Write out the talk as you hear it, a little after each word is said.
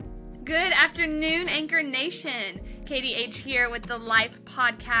Good afternoon, Anchor Nation. Katie H here with the Life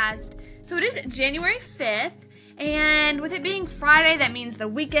Podcast. So it is January 5th, and with it being Friday, that means the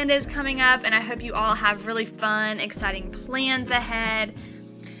weekend is coming up, and I hope you all have really fun, exciting plans ahead.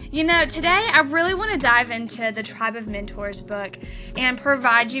 You know, today I really want to dive into the Tribe of Mentors book and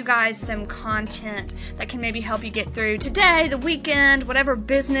provide you guys some content that can maybe help you get through today, the weekend, whatever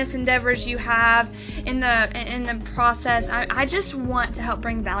business endeavors you have in the process. I just want to help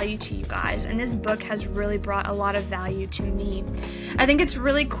bring value to you guys, and this book has really brought a lot of value to me. I think it's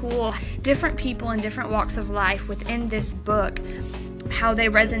really cool, different people in different walks of life within this book, how they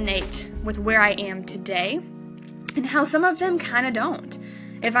resonate with where I am today, and how some of them kind of don't.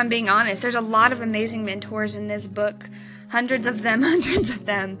 If I'm being honest, there's a lot of amazing mentors in this book, hundreds of them,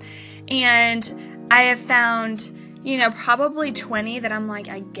 and I have found, probably 20 that I'm like,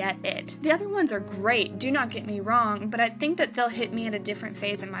 I get it. The other ones are great, do not get me wrong, but I think that they'll hit me at a different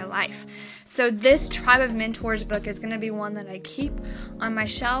phase in my life. So this Tribe of Mentors book is going to be one that I keep on my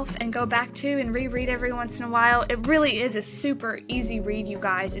shelf and go back to and reread every once in a while. It really is a super easy read, you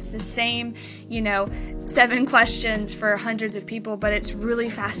guys. It's the same, 7 questions for hundreds of people, but it's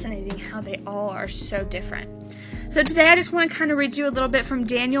really fascinating how they all are so different. So today I just want to kind of read you a little bit from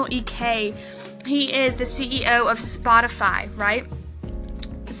Daniel E.K. He is the CEO of Spotify, right?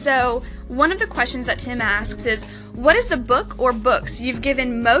 So one of the questions that Tim asks is, what is the book or books you've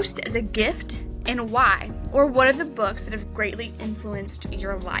given most as a gift and why? Or what are the books that have greatly influenced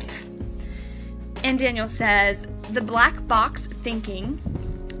your life? And Daniel says, The Black Box Thinking,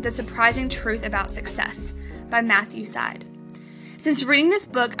 The Surprising Truth About Success by Matthew Side. Since reading this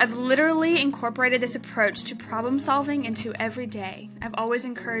book, I've literally incorporated this approach to problem solving into every day. I've always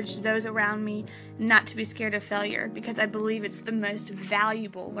encouraged those around me not to be scared of failure because I believe it's the most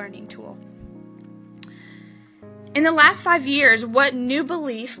valuable learning tool. In the last 5 years, what new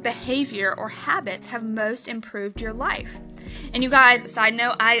belief, behavior, or habits have most improved your life? And you guys, side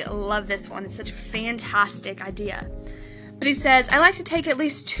note, I love this one. It's such a fantastic idea. But he says, I like to take at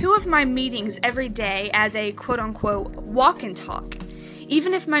least 2 of my meetings every day as a quote-unquote walk and talk.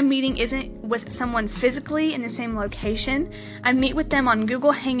 Even if my meeting isn't with someone physically in the same location, I meet with them on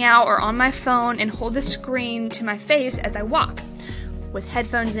Google Hangout or on my phone and hold the screen to my face as I walk, with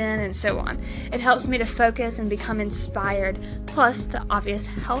headphones in and so on. It helps me to focus and become inspired, plus the obvious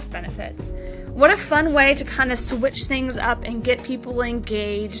health benefits. What a fun way to kind of switch things up and get people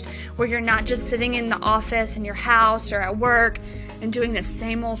engaged, where you're not just sitting in the office in your house or at work and doing the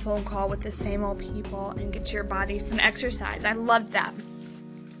same old phone call with the same old people, and get your body some exercise. I love that.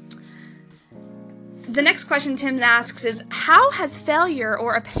 The next question Tim asks is, how has failure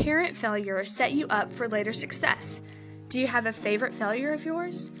or apparent failure set you up for later success? Do you have a favorite failure of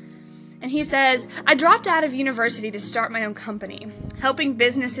yours? And he says, I dropped out of university to start my own company, helping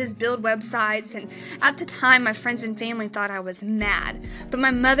businesses build websites, and at the time my friends and family thought I was mad, but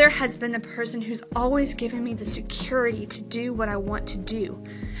my mother has been the person who's always given me the security to do what I want to do.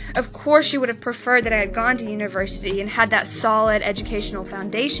 Of course, she would have preferred that I had gone to university and had that solid educational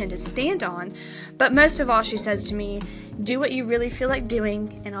foundation to stand on, but most of all, she says to me, do what you really feel like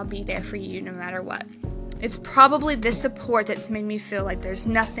doing, and I'll be there for you no matter what. It's probably this support that's made me feel like there's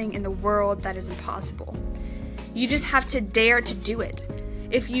nothing in the world that is impossible. You just have to dare to do it.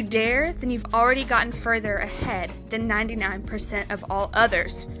 If you dare, then you've already gotten further ahead than 99% of all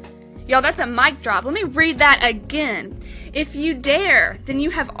others. Y'all, that's a mic drop. Let me read that again. If you dare, then you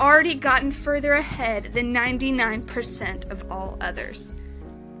have already gotten further ahead than 99% of all others.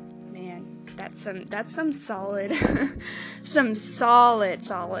 Man, that's some solid, some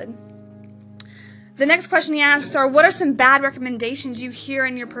solid. The next question he asks are, what are some bad recommendations you hear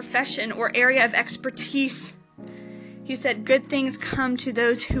in your profession or area of expertise? He said, good things come to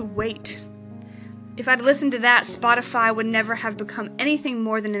those who wait. If I'd listened to that, Spotify would never have become anything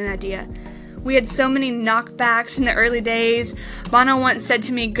more than an idea. We had so many knockbacks in the early days. Bono once said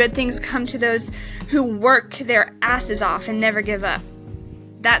to me, good things come to those who work their asses off and never give up.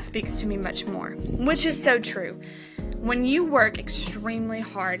 That speaks to me much more, which is so true. When you work extremely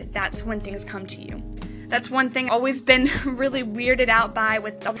hard, that's when things come to you. That's one thing I've always been really weirded out by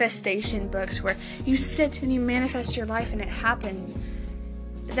with the manifestation books, where you sit and you manifest your life and it happens.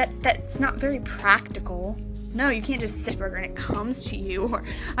 That's not very practical. No, you can't just sit and it comes to you, or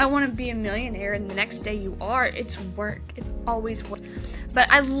I want to be a millionaire and the next day you are. It's work. It's always work. But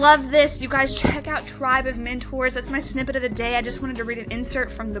I love this. You guys check out Tribe of Mentors. That's my snippet of the day. I just wanted to read an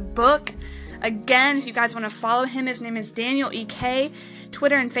insert from the book. Again, if you guys want to follow him, his name is Daniel E.K.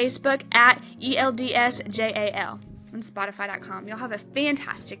 Twitter and Facebook at ELDSJAL, and Spotify.com. Y'all have a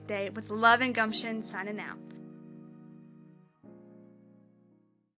fantastic day. With love and gumption, signing out.